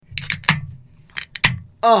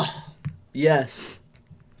Oh, yes.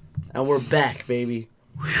 And we're back, baby.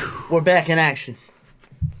 We're back in action.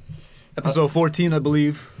 Episode 14, I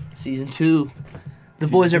believe. Season 2. The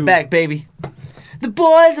boys are back, baby. The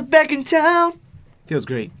boys are back in town. Feels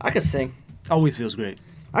great. I could sing. Always feels great.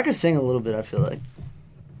 I could sing a little bit, I feel like.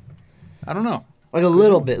 I don't know. Like a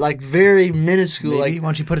little bit. Like very minuscule. Maybe. Like, Why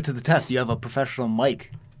don't you put it to the test? You have a professional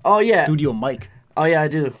mic. oh, yeah. Studio mic. Oh, yeah, I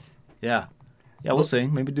do. Yeah. Yeah, we'll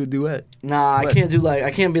sing. Maybe do a duet. Nah, What? I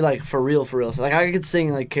can't be like for real. So, like, I could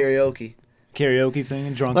sing like karaoke. Karaoke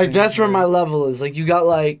singing, drunk Like, singing. that's where my level is. Like, you got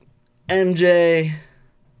like MJ.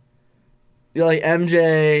 You got like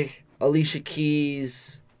MJ, Alicia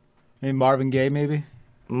Keys, Maybe Marvin Gaye, maybe?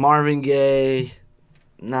 Marvin Gaye,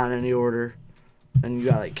 not in any order. And you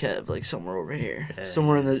got like Kev, like somewhere over here,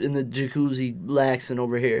 somewhere in the jacuzzi, laxing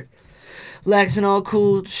over here, laxing all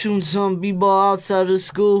cool, shooting some b-ball outside of the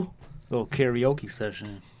school. Little karaoke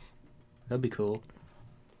session. That'd be cool.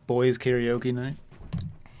 Boys karaoke night.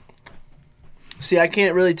 See, I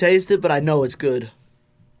can't really taste it, but I know it's good.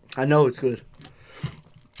 I know it's good.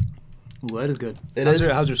 Ooh, that is good. It how's is?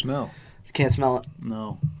 How's your smell? You can't smell it.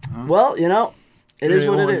 No. Huh? Well, you know, it is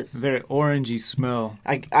what it is. Very orangey smell.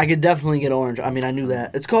 I could definitely get orange. I mean, I knew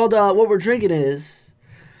that. It's called, what we're drinking is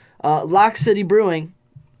Lock City Brewing,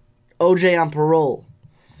 OJ on Parole,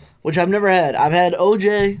 which I've never had. I've had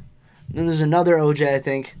OJ, then there's another OJ, I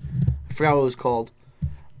think. I forgot what it was called.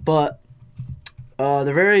 But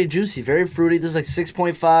they're very juicy, very fruity. This is like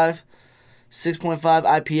 6.5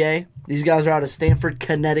 IPA. These guys are out of Stamford,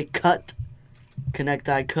 Connecticut.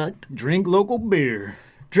 Drink local beer.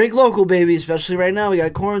 Drink local, baby, especially right now. We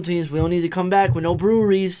got quarantines. We don't need to come back with no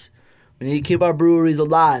breweries. We need to keep our breweries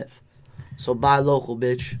alive. So buy local,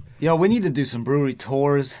 bitch. Yo, we need to do some brewery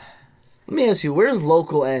tours. Let me ask you, where's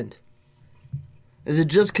local end? Is it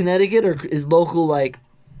just Connecticut, or is local like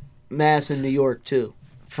Mass and New York too?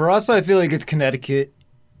 For us, I feel like it's Connecticut.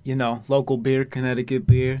 You know, local beer, Connecticut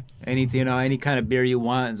beer. Anything, you know, any kind of beer you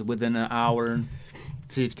want is within an hour and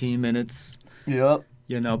 15 minutes. Yep.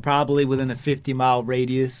 You know, probably within a 50-mile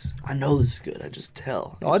radius. I know this is good. I just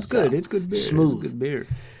tell. Oh, it's good. It's good beer. Smooth. It's good beer.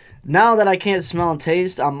 Now that I can't smell and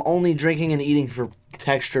taste, I'm only drinking and eating for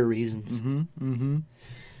texture reasons. Mm-hmm.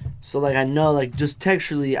 So like I know, like just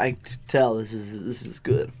texturally, I tell this is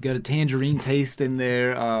good. Got a tangerine taste in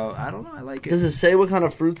there. I don't know. I like it. Does it say what kind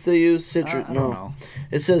of fruits they use? Citrus? I no. don't know.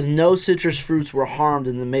 It says no citrus fruits were harmed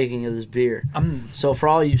in the making of this beer. So for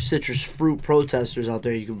all you citrus fruit protesters out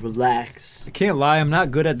there, you can relax. I can't lie. I'm not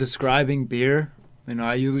good at describing beer. You know,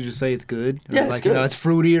 I usually just say it's good. Or Yeah, like, it's good. You know, it's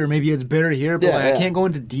fruity or maybe it's bitter here, but Yeah, like, yeah. I can't go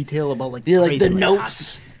into detail about like Yeah, like the crazy,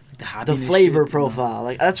 notes, hoppy the and flavor shit, you know. profile.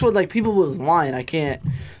 Like that's what like people with wine. I can't.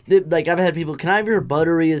 Like I've had people. Can I have your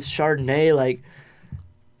buttery as Chardonnay? Like,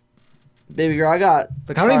 baby girl, I got.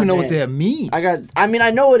 Like I don't even know what Chardonnay. that means. I mean,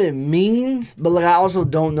 I know what it means, but like I also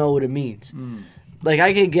don't know what it means. Like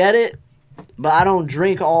I can get it, but I don't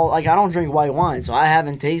drink I don't drink white wine, so I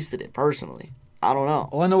haven't tasted it personally. I don't know.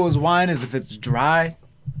 All I know is wine is if it's dry.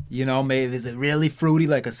 You know, maybe is it really fruity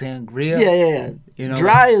like a sangria? Yeah. You know,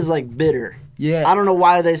 Dry is like bitter. Yeah. I don't know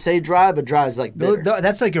why they say dry, but dry is like bitter.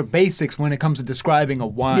 That's like your basics when it comes to describing a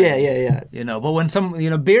wine. Yeah. You know, but when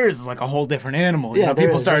beer is like a whole different animal. You Yeah, know,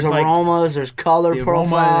 people start there's like aromas, there's color the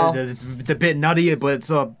profile. aroma. It's a bit nutty, but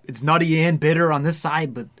it's nutty and bitter on this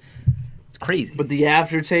side, but it's crazy. But the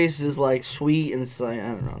aftertaste is like sweet, and it's like I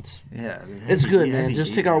don't know. It's heavy, good, man. heavy, Just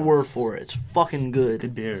heavy. take our word for it. It's fucking good.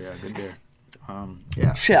 Good beer, good beer.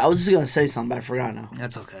 Shit, I was just gonna say something, but I forgot now.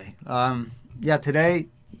 That's okay. Today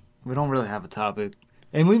we don't really have a topic,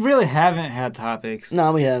 and we really haven't had topics.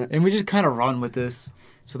 No, we haven't. And we just kind of run with this.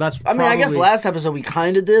 So that's. I mean, I guess last episode we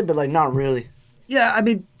kind of did, but like not really. Yeah, I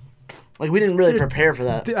mean, like we didn't really prepare for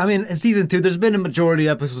that. I mean, in season 2, there's been a majority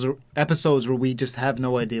of episodes where we just have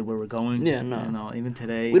no idea where we're going. Yeah, no. You know, even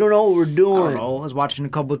today. We don't know what we're I doing. don't know. I was watching a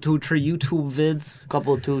couple 2-3 YouTube vids.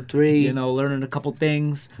 Couple, 2, 3. You know, learning a couple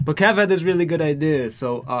things. But Kev had this really good idea,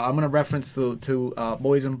 so I'm gonna reference to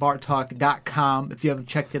boysandbartalk.com. If you haven't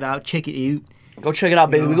checked it out, check it out. Go check it out,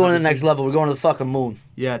 baby. You know, We're going to the this next is- level. We're going to the fucking moon.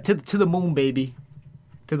 Yeah, to the moon, baby.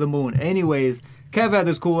 To the moon. Anyways, Kev had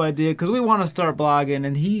this cool idea because we want to start blogging,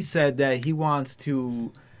 and he said that he wants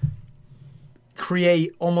to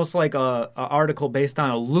create almost like a article based on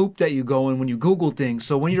a loop that you go in when you Google things.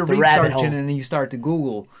 So when you're The rabbit hole. researching and then you start to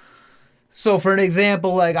Google. So for an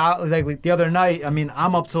example, like the other night, I mean,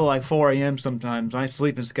 I'm up till like 4 a.m. sometimes. My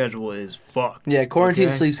sleeping schedule is fucked. Yeah, quarantine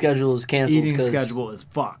okay? sleep schedule is canceled. Eating 'cause schedule is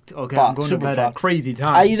fucked. Okay, Fucked, I'm going to super bed at fucked. crazy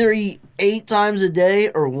times. I either eat 8 times a day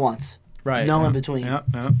or once. Right. No yeah, in between. Yeah.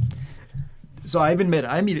 So I even made.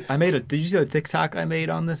 I made a. Did you see the TikTok I made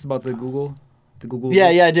on this about the Google? The Google.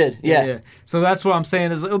 Yeah, I did. Yeah. So that's what I'm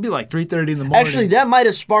saying is it'll be like 3:30 in the morning. Actually, that might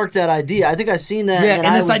have sparked that idea. I think I seen that. Yeah,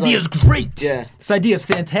 and this idea is great. Yeah. This idea is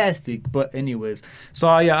fantastic. But anyways, so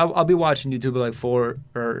I'll be watching YouTube at like 4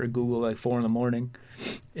 or Google like 4 in the morning,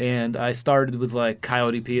 and I started with like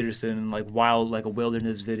Coyote Peterson and like a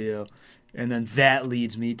wilderness video, and then that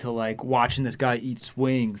leads me to like watching this guy eat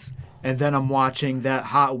wings, and then I'm watching that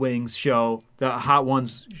Hot Wings show, the Hot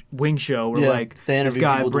Ones wing show, where like this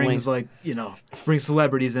guy brings like brings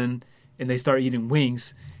celebrities in and they start eating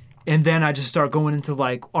wings. And then I just start going into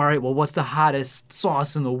like, all right, well, what's the hottest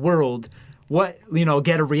sauce in the world? What,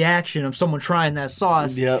 get a reaction of someone trying that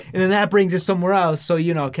sauce. Yep. And then that brings us somewhere else. So,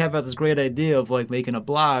 Kev had this great idea of like making a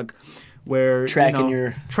blog where tracking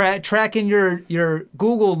your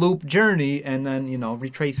Google Loop journey and then,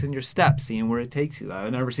 retracing your steps, seeing where it takes you.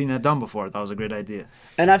 I've never seen that done before. That was a great idea.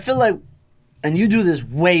 And I feel like, and you do this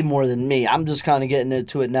way more than me. I'm just kind of getting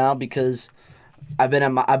into it now because I've been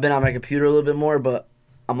on my computer a little bit more, but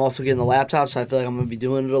I'm also getting the laptop, so I feel like I'm going to be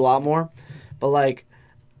doing it a lot more. But, like,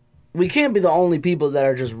 we can't be the only people that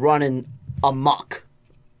are just running amok,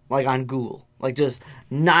 like, on Google. Like, just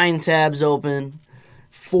 9 tabs open,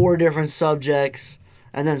 4 different subjects,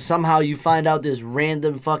 and then somehow you find out this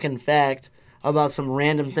random fucking fact about some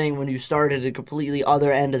random thing when you started at a completely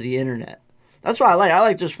other end of the internet. That's what I like. I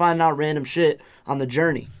like just finding out random shit on the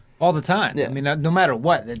journey. All the time. Yeah. I mean, no matter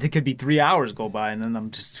what. It could be 3 hours go by, and then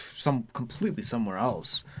I'm just completely somewhere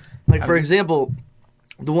else. Like, for example,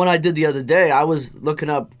 the one I did the other day, I was looking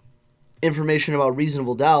up information about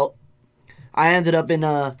Reasonable Doubt. I ended up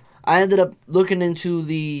looking into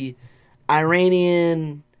the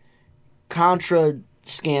Iranian Contra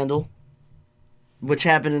scandal, which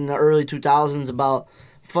happened in the early 2000s about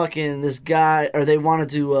fucking this guy, or they wanted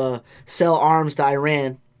to sell arms to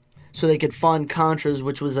Iran so they could fund Contras,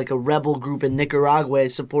 which was like a rebel group in Nicaragua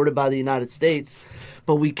supported by the United States.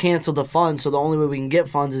 But we canceled the funds, so the only way we can get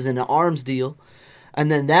funds is in an arms deal. And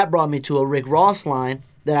then that brought me to a Rick Ross line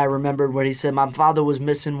that I remembered where he said, my father was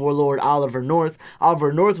missing warlord Oliver North.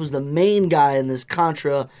 Oliver North was the main guy in this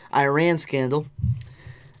Contra-Iran scandal.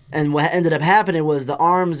 And what ended up happening was the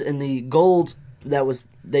arms and the gold that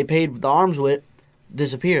they paid the arms with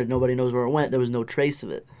disappeared. Nobody knows where it went. There was no trace of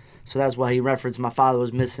it. So that's why he referenced my father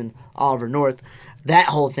was missing Oliver North. That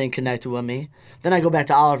whole thing connected with me. Then I go back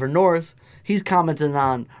to Oliver North. He's commenting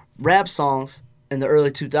on rap songs in the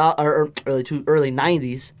early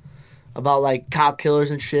 90s about like cop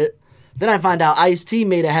killers and shit. Then I find out Ice-T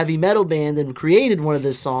made a heavy metal band and created one of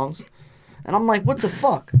his songs. And I'm like, what the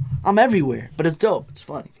fuck? I'm everywhere. But it's dope. It's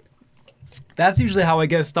funny. That's usually how I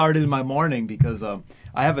get started in my morning because I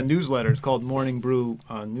have a newsletter. It's called Morning Brew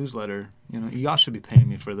Newsletter. Y'all should be paying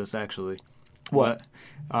me for this, actually. What?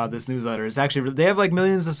 This newsletter. It's actually, they have like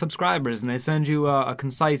millions of subscribers, and they send you a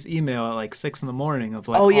concise email at like 6 in the morning of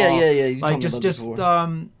like, yeah. You like told me about this before.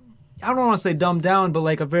 I don't want to say dumbed down, but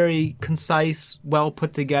like a very concise, well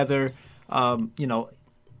put together,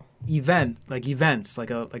 events,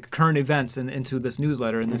 like current events into this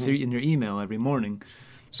newsletter and in your email every morning.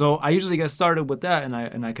 So I usually get started with that,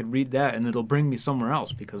 and I could read that, and it'll bring me somewhere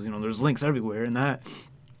else because there's links everywhere, and that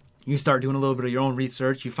you start doing a little bit of your own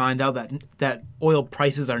research. You find out that oil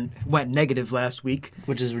prices went negative last week,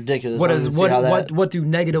 which is ridiculous. What do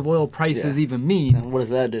negative oil prices even mean? And what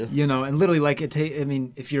does that do? And literally, like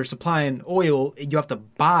if you're supplying oil, you have to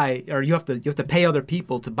buy or you have to pay other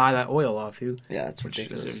people to buy that oil off you. Yeah, that's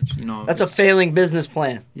ridiculous. That's a failing business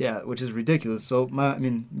plan. Yeah, which is ridiculous. So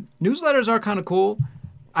newsletters are kind of cool.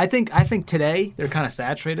 I think today they're kind of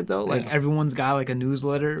saturated though. Like everyone's got like a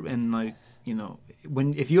newsletter, and like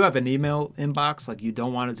if you have an email inbox, like you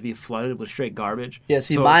don't want it to be flooded with straight garbage. Yeah,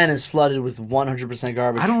 see, mine is flooded with 100%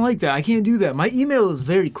 garbage. I don't like that. I can't do that. My email is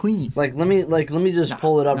very clean. Let me just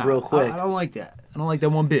pull it up real quick. I don't like that. I don't like that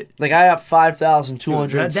one bit. Like I have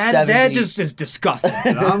 5,270. That just is disgusting.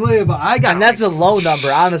 And that's a low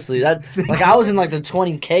number, honestly. I was in like the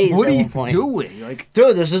 20Ks. What at are you one point. doing? Like,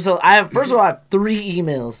 dude, there's just first of all, I have 3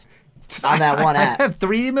 emails on that one app. I have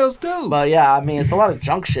 3 emails too. But yeah, it's a lot of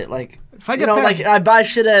junk shit. Like, if I get I buy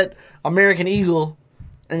shit at American Eagle,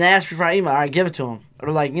 and they ask me for an email. I give it to them,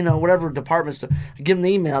 or like whatever departments. I give them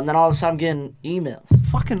the email, and then all of a sudden I'm getting emails.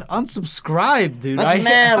 Fucking unsubscribe, dude. That's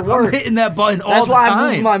mad work. I'm hitting that button all the time. That's why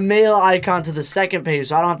I moved my mail icon to the second page,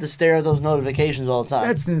 so I don't have to stare at those notifications all the time.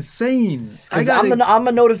 That's insane. Because I'm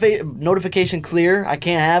a notification clear. I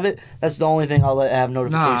can't have it. That's the only thing I'll let have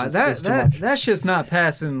notifications. Nah, that's just not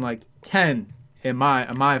passing like 10 in my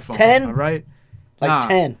phone. 10? All right. Like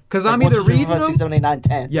 10. Because I'm either reading them. 6, 7, 8, 9,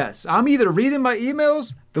 10. Yes, I'm either reading my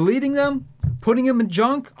emails, deleting them, putting them in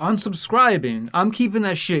junk, unsubscribing. I'm keeping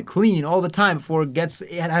that shit clean all the time before it gets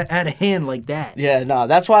out of hand like that. Yeah, no,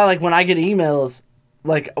 that's why like when I get emails,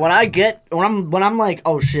 like when I'm like,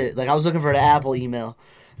 oh shit, like I was looking for an Apple email.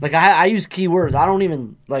 Like I use keywords. I don't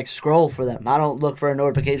even like scroll for them. I don't look for a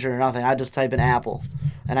notification or nothing. I just type in Apple,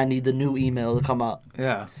 and I need the new email to come up.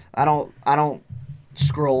 Yeah. I don't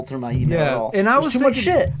scroll through my email at all. And I was too much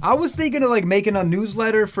shit. I was thinking of like making a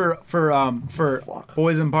newsletter for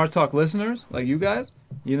Boys and Bar Talk listeners like you guys.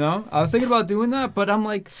 You know, I was thinking about doing that, but I'm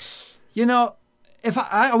like, you know, if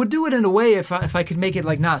I would do it in a way if I could make it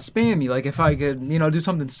like not spammy, like if I could, you know, do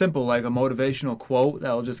something simple like a motivational quote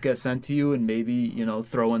that'll just get sent to you and maybe, you know,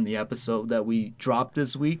 throw in the episode that we dropped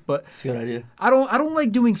this week. But it's a good idea. I don't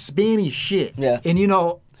like doing spammy shit. Yeah. And you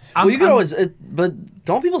know, you could always, but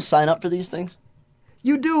don't people sign up for these things?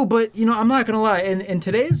 You do, but you know, I'm not gonna lie. In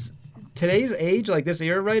today's age, like this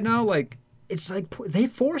era right now, like it's like they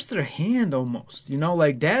force their hand almost. You know,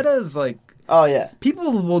 like data is like. Oh yeah.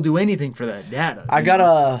 People will do anything for that data. I got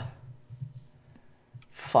a.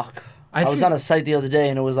 Fuck. I was on a site the other day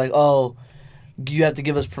and it was like, oh, you have to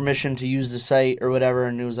give us permission to use the site or whatever,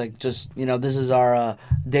 and it was like, just, you know, this is our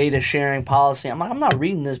data sharing policy. I'm like, I'm not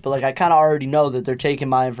reading this, but like I kind of already know that they're taking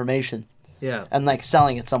my information. Yeah. And like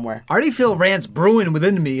selling it somewhere. I already feel rants brewing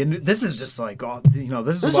within me, and this is just like, oh, you know,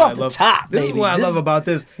 this is what off I the love. top, this is baby. what I This love is- about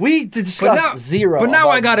this. We discussed zero. But now about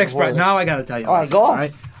I gotta before express. this. Now I gotta tell you. All right, go off.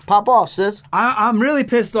 Right? Pop off, sis. I'm really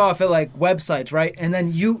pissed off at like websites, right? And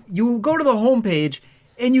then you go to the homepage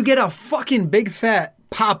and you get a fucking big fat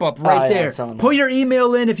pop up right yeah, there. it's so annoying. Put your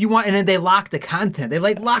email in if you want, and then they lock the content. They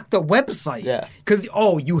like lock the website. Yeah. Because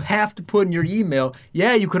you have to put in your email.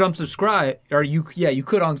 Yeah, you could unsubscribe, or you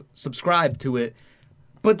could unsubscribe to it.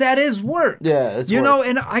 But that is work. Yeah, it's you work. know,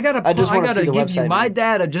 and I gotta I just wanna see the give you website, my man.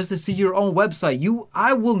 data just to see your own website.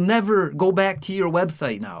 I will never go back to your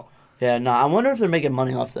website now. Yeah, no, I wonder if they're making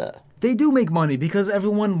money off that. They do make money because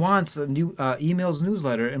everyone wants a new emails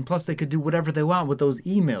newsletter, and plus they could do whatever they want with those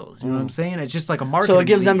emails. You know what I'm saying? It's just like a marketing. So it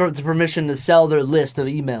gives lead. them the permission to sell their list of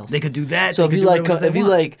emails. They could do that. So They if could you do whatever they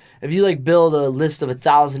want. if you build a list of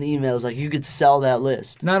 1,000 emails, like you could sell that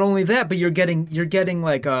list. Not only that, but you're getting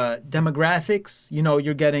like demographics. You know,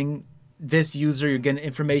 you're getting this user, you're getting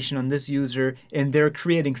information on this user, and they're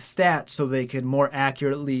creating stats so they can more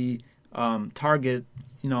accurately target,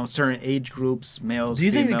 you know, certain age groups, males, Do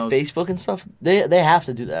you females. think like, Facebook and stuff they have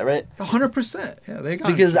to do that, right? 100%. Yeah, they got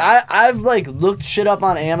Because I've like looked shit up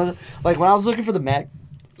on Amazon. Like when I was looking for the Mac,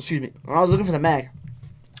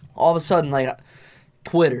 all of a sudden like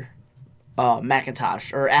Twitter,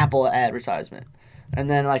 Macintosh or Apple advertisement, and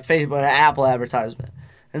then like Facebook Apple advertisement,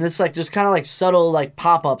 and it's like just kind of like subtle like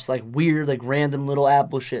pop-ups, like weird like random little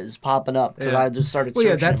Apple shit is popping up because Yeah. I just started Well,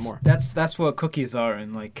 searching yeah, it more. that's what cookies are,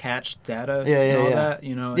 and like catch data. Yeah, and all yeah. that.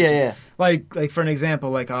 You know. Yeah, It's yeah. Like for an example,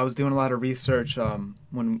 like I was doing a lot of research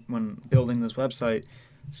when building this website,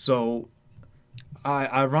 so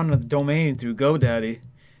I run a domain through GoDaddy,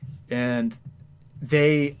 and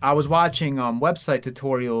I was watching website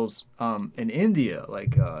tutorials in India,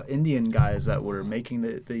 like Indian guys that were making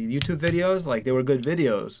the YouTube videos, like they were good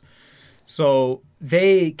videos. So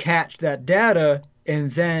they catch that data,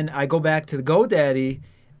 and then I go back to the GoDaddy,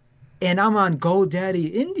 and I'm on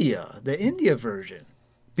GoDaddy India, the India version,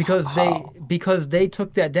 because they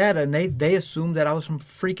took that data and they assumed that I was from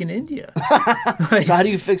freaking India. So how do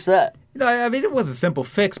you fix that? You know, I mean, it was a simple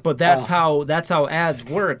fix, but that's how ads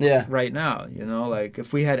work Yeah. right now. You know, like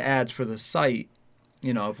if we had ads for the site,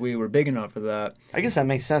 you know, if we were big enough for that. I guess that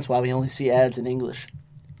makes sense why we only see ads in English.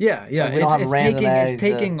 Yeah. Like, we don't have random ads, it's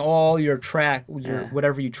taking all your Yeah.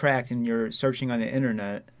 whatever you tracked and you're searching on the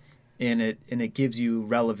internet, and it gives you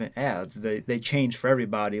relevant ads. They change for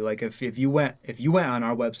everybody. Like if you went on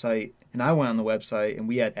our website and I went on the website and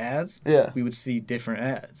we had ads, Yeah. we would see different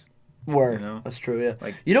ads. Word. You know? That's true, yeah.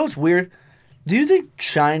 Like- You know what's weird? Do you think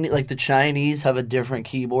the Chinese have a different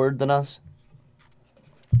keyboard than us?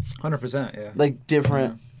 100%. Yeah. Like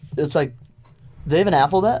different. It's like they have an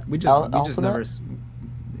alphabet. We just alphabet? never.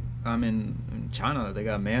 I'm in China. They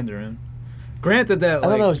got Mandarin. Granted that, I thought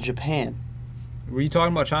like, that was Japan. were you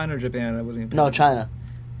talking about China or Japan? I wasn't. Even No, China.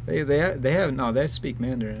 They speak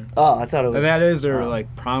Mandarin. Oh, I thought it was. That is their oh.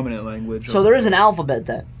 like prominent language. So there is an alphabet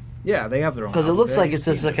then, Yeah, they have their own. because it looks alphabet. like it's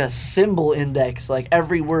just like a symbol index. Like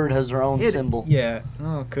every word has their own symbol. Yeah,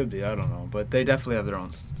 it could be. I don't know, but they definitely have their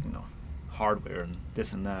own, you know, hardware and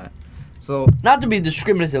this and that. So Not to be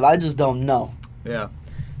discriminative, I just don't know. yeah,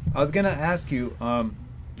 I was gonna ask you.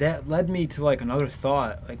 That led me to like another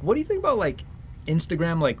thought. Like, what do you think about like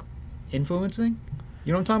Instagram, like influencing?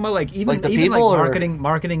 You know what I'm talking about? Like even Like the even people, like or-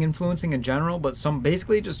 marketing influencing in general, but some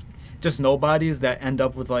basically just nobodies that end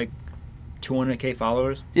up with like 200K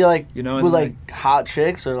followers. Yeah, like You know, with and, like hot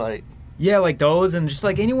chicks or like. Yeah, like those, and just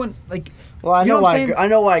like anyone, like. Well, I you know what I'm why. saying? I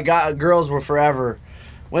know why. Girls will forever.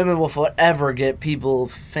 Women will forever get people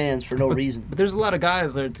fans for no reason. But there's a lot of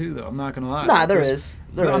guys there too, though. I'm not gonna lie. Nah, Like, there there's- is.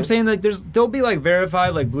 I'm saying like there'll be like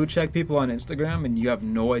verified like blue check people on Instagram, and you have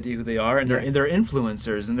no idea who they are, and they're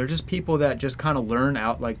influencers, and they're just people that just kind of learn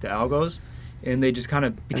out like the algos, and they just kind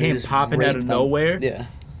of became just popping rape out of them. nowhere. Yeah.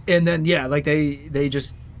 And then like they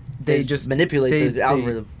just manipulate the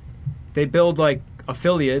algorithm. They build like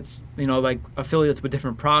affiliates, like affiliates with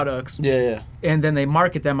different products. Yeah. And then they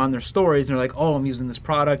market them on their stories, and they're like, "Oh, I'm using this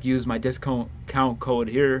product. Use my discount code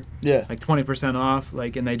here, Yeah. like 20% off."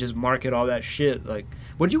 Like, and they just market all that shit. Like,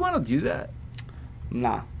 would you want to do that?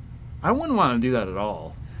 Nah. I wouldn't want to do that at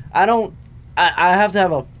all. I don't. I have to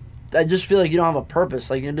have a. I just feel like you don't have a purpose.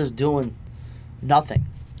 Like you're just doing nothing.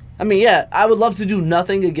 I mean, yeah, I would love to do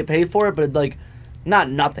nothing to get paid for it, but like,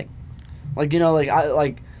 not nothing. Like you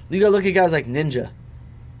gotta look at guys like Ninja,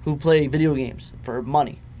 who play video games for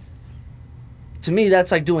money. To me,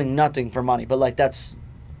 that's like doing nothing for money, but like that's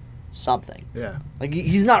something. Yeah. Like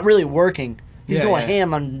he's not really working. He's Yeah, going yeah.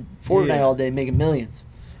 ham on Fortnite Yeah. all day, making millions.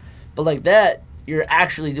 But like that, you're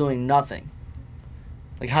actually doing nothing.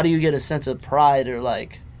 Like, how do you get a sense of pride or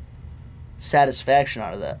like satisfaction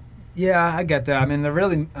out of that? Yeah, I get that. I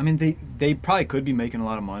mean, they probably could be making a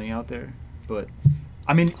lot of money out there, but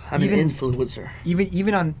I mean, I'm even an influencer.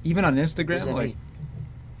 even on What does Instagram, that like. mean?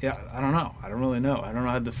 Yeah, I don't know. I don't really know. I don't know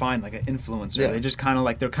how to define like an influencer. Yeah. They just kind of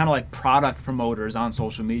like they're kind of like product promoters on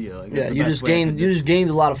social media. Like, that's Yeah, the you best just way I gained could you just gained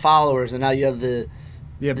a lot of followers, and now you have the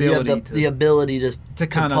the ability to to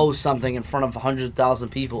kinda- post something in front of 100,000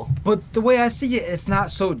 people. But the way I see it, it's not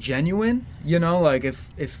so genuine. Like if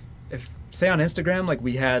say on Instagram, like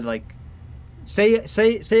we had like say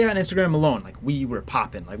on Instagram alone, like we were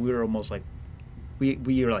popping, like we were almost like we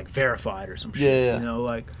were like verified or some shit. Yeah.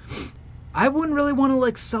 Like I wouldn't really want to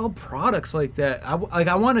like sell products like that. I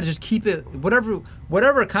want to just keep it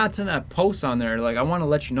whatever content I post on there. Like I want to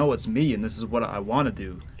let you know it's me and this is what I want to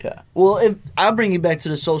do. Yeah. Well, if I'll bring you back to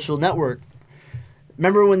the social network.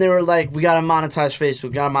 Remember when they were like, "We gotta monetize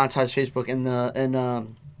Facebook,"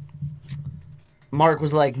 and Mark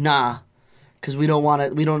was like, "Nah," because we don't want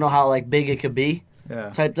it. We don't know how like big it could be. Yeah.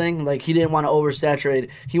 Type thing. Like he didn't want to oversaturate.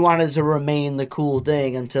 He wanted it to remain the cool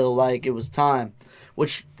thing until like it was time.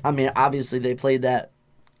 Which I mean, obviously they played that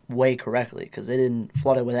way correctly because they didn't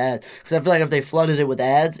flood it with ads. Because I feel like if they flooded it with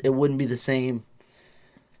ads, it wouldn't be the same.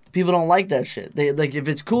 People don't like that shit. They like if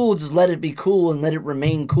it's cool, just let it be cool and let it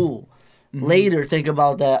remain cool. Mm-hmm. Later, think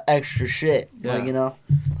about that extra shit. Yeah. Like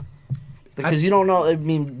because you don't know. I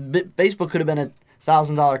mean, Facebook could have been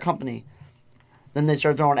 $1,000 company. Then they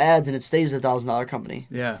start throwing ads and it stays $1,000 company.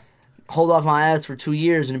 Yeah. Hold off on ads for 2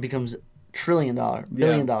 years and it becomes $1 trillion,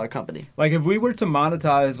 billion dollar company. Like if we were to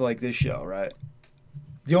monetize like this show, right?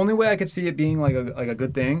 The only way I could see it being like a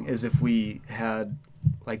good thing is if we had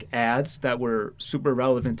like ads that were super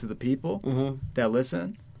relevant to the people that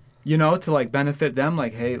listen. To like benefit them,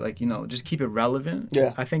 like hey, like just keep it relevant.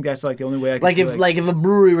 Yeah. I think that's like the only way I could Like see, if a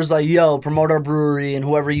brewery was like, "Yo, promote our brewery," and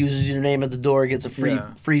whoever uses your name at the door gets a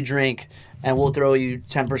free drink, and we'll throw you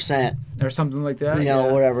 10%. or something like that.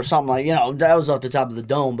 Whatever, something like that was off the top of the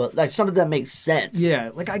dome, but like something that makes sense.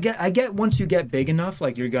 Yeah, like I get once you get big enough,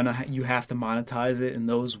 like you have to monetize it in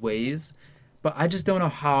those ways, but I just don't know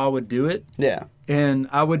how I would do it. Yeah. And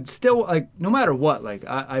I would still like no matter what, like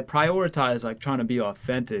I prioritize like trying to be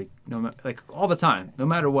authentic, like all the time, no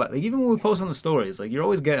matter what. Like even when we post on the stories, like you're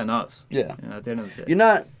always getting us. Yeah. At the end of the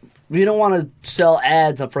day. You don't want to sell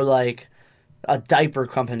ads for like a diaper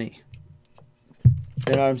company.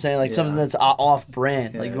 You know what I'm saying? Like something that's off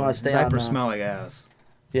brand. Like you want to stay on. Diapers smell like ass.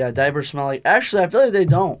 Yeah, diapers smell like. Actually, I feel like they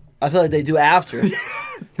don't. I feel like they do after.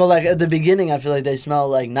 But like at the beginning, I feel like they smell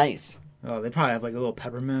like nice. Oh, they probably have like a little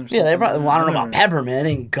peppermint. Or something. Yeah, they probably. Well, I don't know about peppermint. It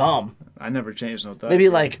ain't gum. I never changed no diaper. Maybe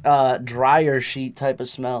like dryer sheet type of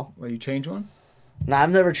smell. Well, you change one? Nah,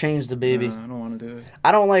 I've never changed the baby. I don't want to do it.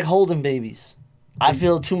 I don't like holding babies. I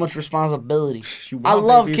feel too much responsibility. You I want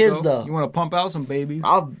love babies, kids though. You want to pump out some babies?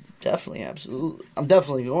 I'll definitely, absolutely. I'm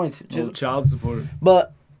definitely going to Little too. child support.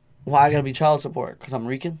 But why I gotta be child support? Because I'm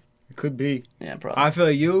Rican? It could be. Yeah, probably. I feel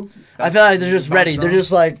like you. I feel like they're just ready. They're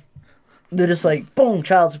just like, boom,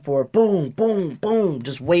 child support, boom, boom, boom,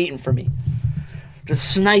 just waiting for me,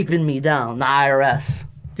 just sniping me down. The IRS,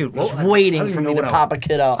 dude, just waiting for me to pop a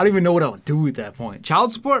kid out. I don't even know what I would do at that point.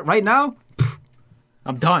 Child support right now? Pfft,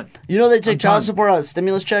 I'm done. You know they take child support out of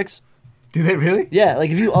stimulus checks. Do they really? Yeah, like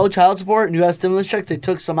if you owe child support and you have stimulus checks, they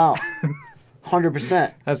took some out.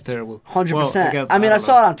 100%. That's terrible. 100%. I mean, I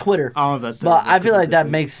saw it on Twitter. I don't know if that's but terrible. I feel like that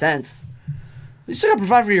makes sense. You still gotta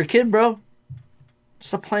provide for your kid, bro.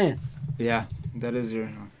 Just a plan. Yeah, that is your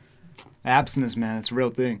abstinence, man. It's a real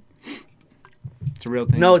thing. It's a real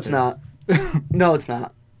thing. No, it's not. No, it's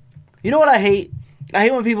not. You know what I hate? I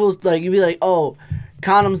hate when people, like, you be like, oh,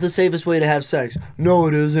 condom's the safest way to have sex. No,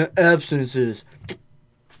 it isn't. Abstinence is.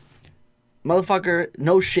 Motherfucker,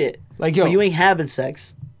 no shit. Like, yo. But you ain't having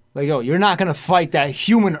sex. Like, yo, you're not going to fight that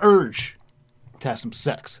human urge to have some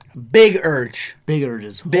sex. Big urge. Big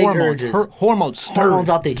urges. Big hormones, urges. Hormones stirring. Hormones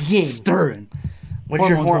out the yin. Stirring.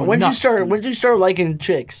 When'd you start liking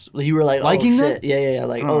chicks? You were like, liking oh, shit. them? Yeah.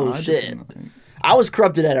 Like, Oh, oh, shit. I was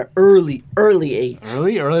corrupted at an early age.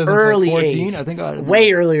 Earlier than Early like 14? age. I think I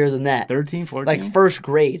Way earlier than that. 13, 14? Like first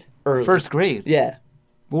grade. Early. First grade? Yeah.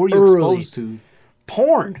 What were you Early. exposed to?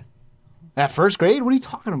 Porn. At first grade? What are you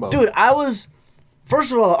talking about? Dude, I was...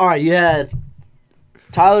 First of all right, you had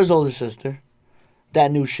Tyler's older sister. That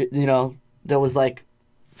knew shit, you know, that was like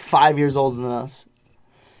 5 years older than us.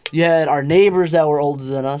 You had our neighbors that were older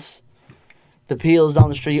than us. The Peels down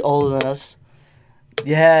the street older than us.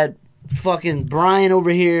 You had fucking Brian over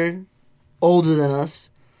here, older than us.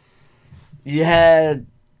 You had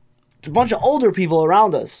a bunch of older people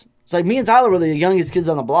around us. It's like me and Tyler were the youngest kids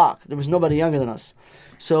on the block. There was nobody younger than us.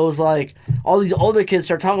 So it was like all these older kids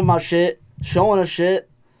start talking about shit, showing us shit,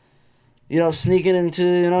 you know, sneaking into,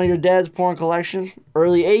 you know, your dad's porn collection.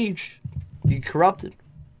 Early age, you get corrupted.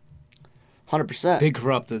 100%. Big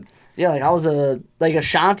corrupted. Yeah, like I was like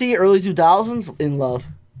Ashanti, early 2000s, in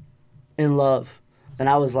love. And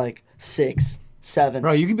I was like 6, 7.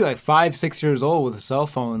 Bro, you could be like 5, 6 years old with a cell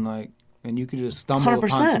phone, like, and you could just stumble upon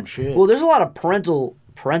some shit. Well, there's a lot of parental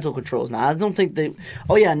controls now. I don't think they...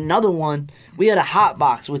 Oh, yeah, another one. We had a hot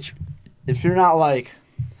box, which if you're not like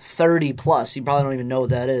 30 plus, you probably don't even know what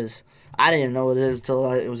that is. I didn't know what it is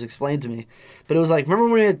until it was explained to me. But it was like, remember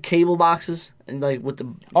when we had cable boxes? And like with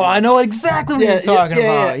the... Oh, I know exactly what you're talking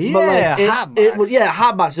about. Yeah, But like, hot box. It was,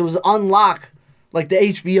 hot box. It was unlock, like the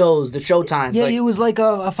HBOs, the Showtimes. Yeah, like, it was like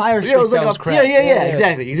a fire stick it was like that was a, cracked. yeah,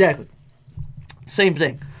 exactly. Same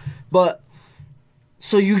thing. But,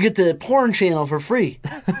 so you get the porn channel for free.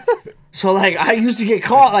 So, like, I used to get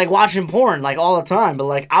caught, like, watching porn, like, all the time. But,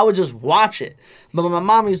 like, I would just watch it. But when my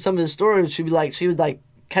mom used to tell me the story, she would, like,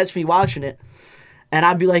 catch me watching it. And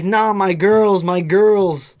I'd be like, nah, my girls.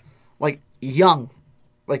 Like, young.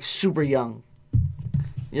 Like, super young.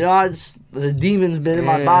 You know, the demon's been in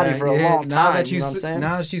my body for a long time. You know what I'm saying?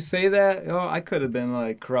 Now that you say that, I could have been,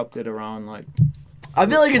 like, corrupted around, like... I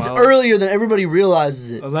feel like 12. It's earlier than everybody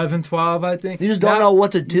realizes it. 11, 12, I think. You just don't know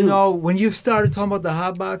what to do. You know, when you started talking about the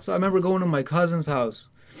hot box, I remember going to my cousin's house,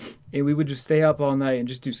 and we would just stay up all night and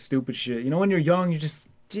just do stupid shit. You know, when you're young, you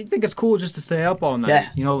think it's cool just to stay up all night. Yeah,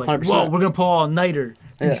 you know, like, 100%. Whoa, we're going to pull all-nighter.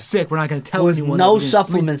 It's gonna be sick. We're not going to tell anyone. With no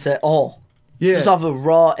supplements at all. Yeah. Just off of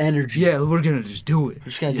raw energy. Yeah, we're going to just do it. We're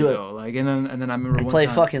just going to do it. Like, and then I remember one play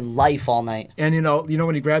time, fucking Life all night. And, you know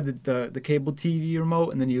when you grab the cable TV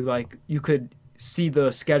remote, and then you could... see the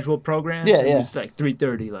scheduled programs. Yeah. It's like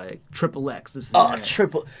 3:30, like XXX. This is that.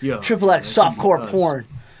 Triple X softcore porn.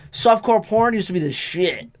 Softcore porn used to be the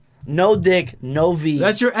shit. No dick, no V.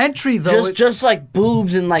 That's your entry though. Just like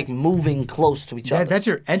boobs and like moving close to each other. That's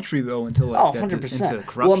your entry though into like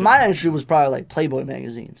 100%. Well, my entry was probably like Playboy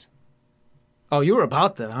magazines. Oh, you were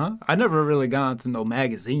about that, huh? I never really got into no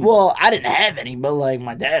magazines. Well, I didn't have any, but like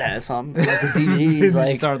my dad had some. Like the DVDs,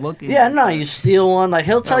 like start looking. Yeah, no, you steal one. Like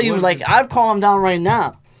he'll tell you, like I'd call him down right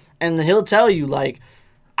now, and he'll tell you, like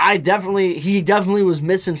he definitely was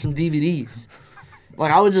missing some DVDs.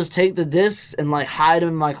 Like I would just take the discs and like hide them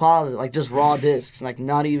in my closet, like just raw discs, like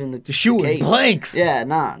not even the shooting blanks.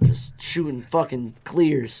 Yeah, just shooting fucking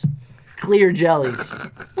clears. Clear jellies.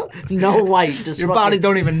 No white. Just your body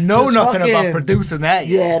don't even know nothing about producing that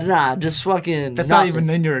yet. Yeah, just fucking That's nothing.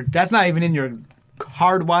 not even in your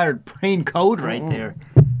hardwired brain code right there.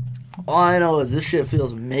 All I know is this shit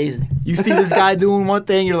feels amazing. You see this guy doing one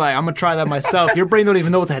thing, you're like, I'm gonna try that myself. Your brain don't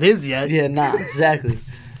even know what that is yet. Yeah, exactly.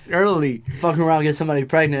 Early. Fucking around, get somebody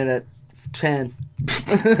pregnant at 10.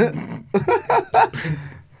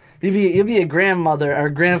 You'll be a grandmother or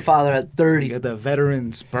grandfather at 30. You got the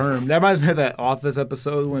veteran sperm. That reminds me of that Office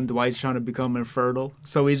episode when Dwight's trying to become infertile.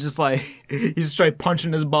 So he's just like, he's straight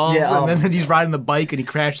punching his balls, and then he's riding the bike and he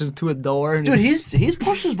crashes into a door. And dude, he's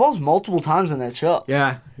pushed his balls multiple times in that show.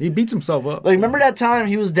 Yeah, he beats himself up. Like, remember that time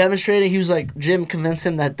he was demonstrating? He was like, Jim convinced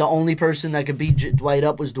him that the only person that could beat Dwight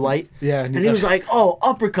up was Dwight. Yeah, and he was like, oh,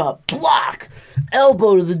 uppercut, block,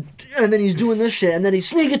 elbow to the, and then he's doing this shit, and then he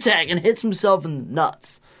sneak attack and hits himself in the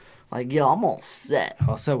nuts. Like, yo, I'm all set.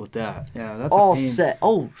 All set with that. Yeah, that's all set.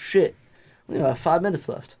 Oh, shit. Yeah, 5 minutes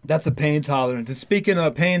left. That's a pain tolerance. And speaking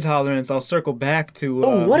of pain tolerance, I'll circle back to.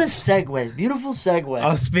 Oh, what a segue! Beautiful segue.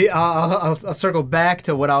 I'll circle back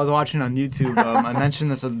to what I was watching on YouTube. I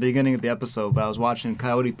mentioned this at the beginning of the episode, but I was watching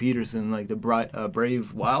Coyote Peterson, like the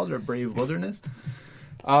Brave Wild or Brave Wilderness.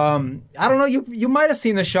 I don't know. You might have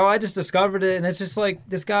seen the show. I just discovered it, and it's just like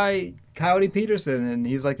this guy Coyote Peterson, and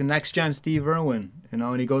he's like the next gen Steve Irwin, you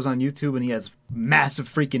know. And he goes on YouTube, and he has massive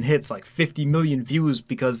freaking hits, like 50 million views,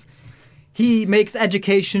 because he makes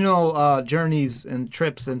educational journeys and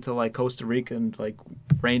trips into like Costa Rica and like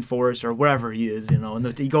rainforest or wherever he is, you know.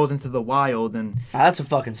 And he goes into the wild, and That's a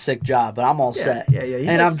fucking sick job, but I'm all set. Yeah.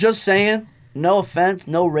 And I'm just saying, no offense,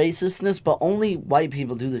 no racistness, but only white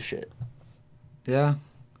people do this shit. Yeah,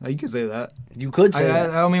 you could say that. You could say that.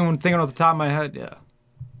 I don't mean when thinking off the top of my head. Yeah,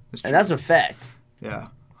 And that's a fact. Yeah,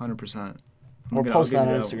 100%. We'll post that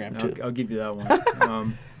on Instagram, too. I'll give you that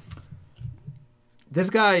one. This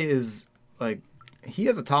guy is, like, he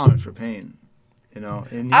has a tolerance for pain, you know.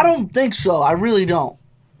 And I don't think so. I really don't.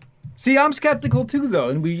 See, I'm skeptical, too, though.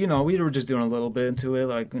 And we were just doing a little bit into it,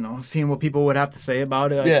 like, you know, seeing what people would have to say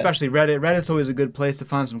about it, Yeah. especially Reddit. Reddit's always a good place to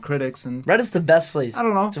find some critics. And Reddit's the best place I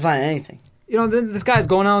don't know. to find anything. You know, this guy's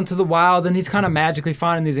going out into the wild, and he's kind of magically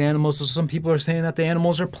finding these animals. So some people are saying that the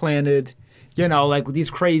animals are planted. You know, like with these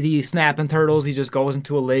crazy snapping turtles, he just goes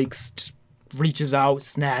into a lake, just reaches out,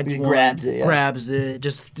 snags He one, grabs it, yeah. grabs it,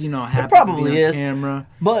 just, you know, happens probably to be on is. camera.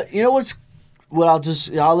 But you know what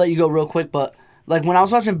I'll let you go real quick, but like when I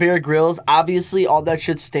was watching Bear Grylls, obviously all that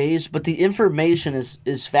shit's staged, but the information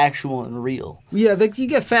is factual and real. Yeah, like you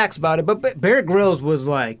get facts about it, but Bear Grylls was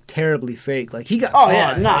like terribly fake. Like he got Oh, caught.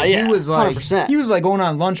 yeah, nah, Like, yeah, he was like 100%. he was like going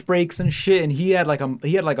on lunch breaks and shit, and he had like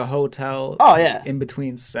a hotel. Oh, yeah. in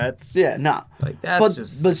between sets. Yeah, nah. Like that's But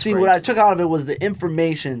just. see, what I took out of it was the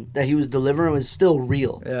information that he was delivering was still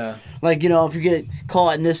real. Yeah. Like, you know, if you get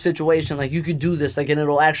caught in this situation, like you could do this, like, and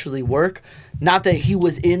it'll actually work. Not that he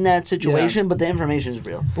was in that situation, but the information is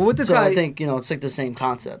real. But with this so guy, I think, you know, it's like the same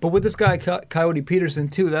concept. But with this guy, Coyote Peterson,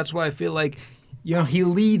 too, that's why I feel like, you know, he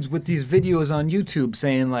leads with these videos on YouTube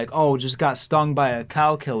saying, like, oh, just got stung by a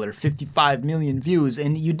cow killer, 55 million views.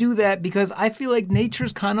 And you do that because I feel like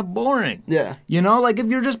nature's kind of boring. Yeah. You know, like if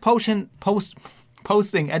you're just posting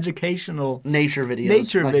educational Nature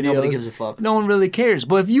videos. Like, nobody gives a fuck. no one really cares.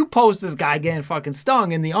 But if you post this guy getting fucking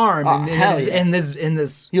stung in the arm hell yeah. and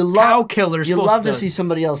this You cow love, killer you supposed love to see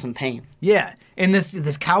somebody else in pain. yeah, and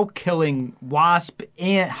this cow killing wasp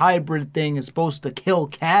ant hybrid thing is supposed to kill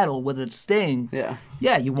cattle with its sting. Yeah.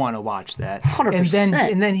 Yeah, you want to watch that. 100%.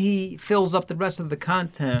 And then he fills up the rest of the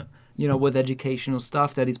content, you know, with educational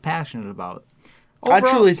stuff that he's passionate about. I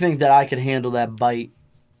Overall- truly think that I could handle that bite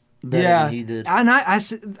better than he did. And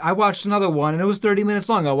I watched another one, and it was 30 minutes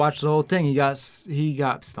long. I watched the whole thing. He got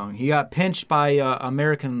stung. He got pinched by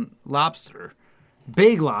American lobster,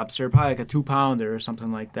 big lobster, probably like a 2-pounder or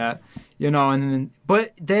something like that. You know, and then,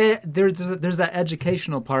 but there's that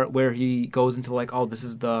educational part where he goes into like, oh, this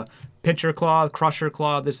is the pincher claw, crusher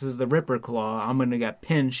claw. This is the ripper claw. I'm gonna get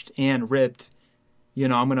pinched and ripped. You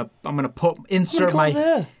know, I'm gonna insert my.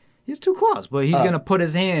 He has 2 claws, but he's gonna put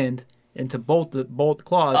his hand into both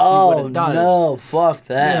claws. See what it does. No, fuck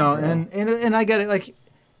that. You know, bro. and I get it, like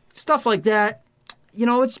stuff like that. You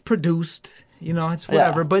know, it's produced. You know, it's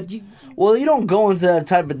whatever. Yeah. But Well, you don't go into that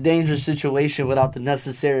type of dangerous situation without the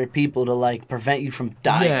necessary people to, like, prevent you from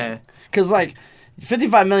dying. Yeah. Because, like,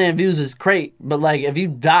 55 million views is great, but, like, if you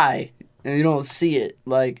die and you don't see it,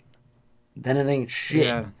 like, then it ain't shit.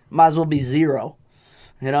 Yeah. Might as well be 0.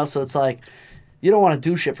 You know, so it's like, you don't want to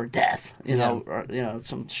do shit for death, you know, or, you know,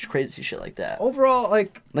 some crazy shit like that. overall,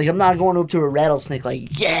 like, Like, I'm not going up to a rattlesnake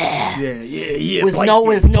like, yeah. yeah, With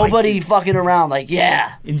nobody fucking around, like,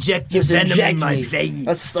 yeah. Inject your Just venom inject in my me.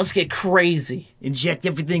 veins. Let's get crazy. Inject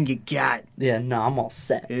everything you got. Yeah, no, I'm all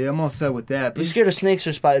set. Yeah, I'm all set with that. You scared of snakes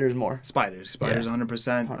or spiders more? Spiders, Yeah.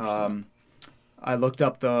 100%. 100%. I looked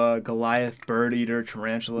up the Goliath bird eater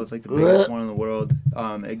tarantula. It's like the biggest one in the world.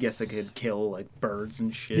 I guess it could kill like birds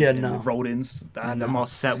and shit. Yeah, and no. rodents. I'm all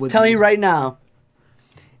set with. Tell me right now,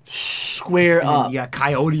 square And up. you got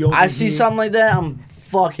coyote over I see here. something like that, I'm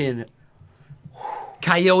fucking.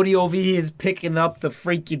 Coyote over here is picking up the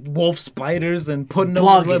freaking wolf spiders and putting them,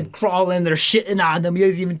 Bugging. let them crawl in. They're shitting on them. He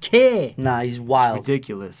doesn't even care. Nah, he's wild.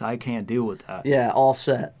 Ridiculous. I can't deal with that. Yeah, all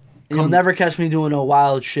set. You'll Come- never catch me doing no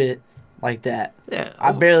wild shit like that. Yeah.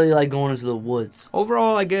 I barely like going into the woods.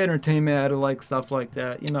 Overall, I get entertainment out of like stuff like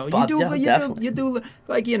that. You know, But yeah, definitely. you do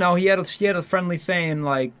like you know he had a friendly saying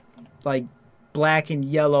like black and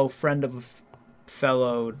yellow friend of a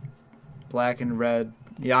fellow, black and red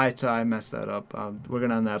Yeah, I messed that up. We're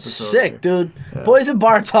gonna end the episode. Sick, here. dude. Yeah. Boys and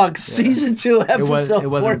Bar Talk, season 2, episode It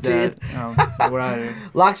wasn't 14. that. We're out of here.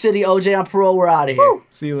 Lock City, OJ on parole. We're out of here.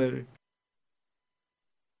 See you later.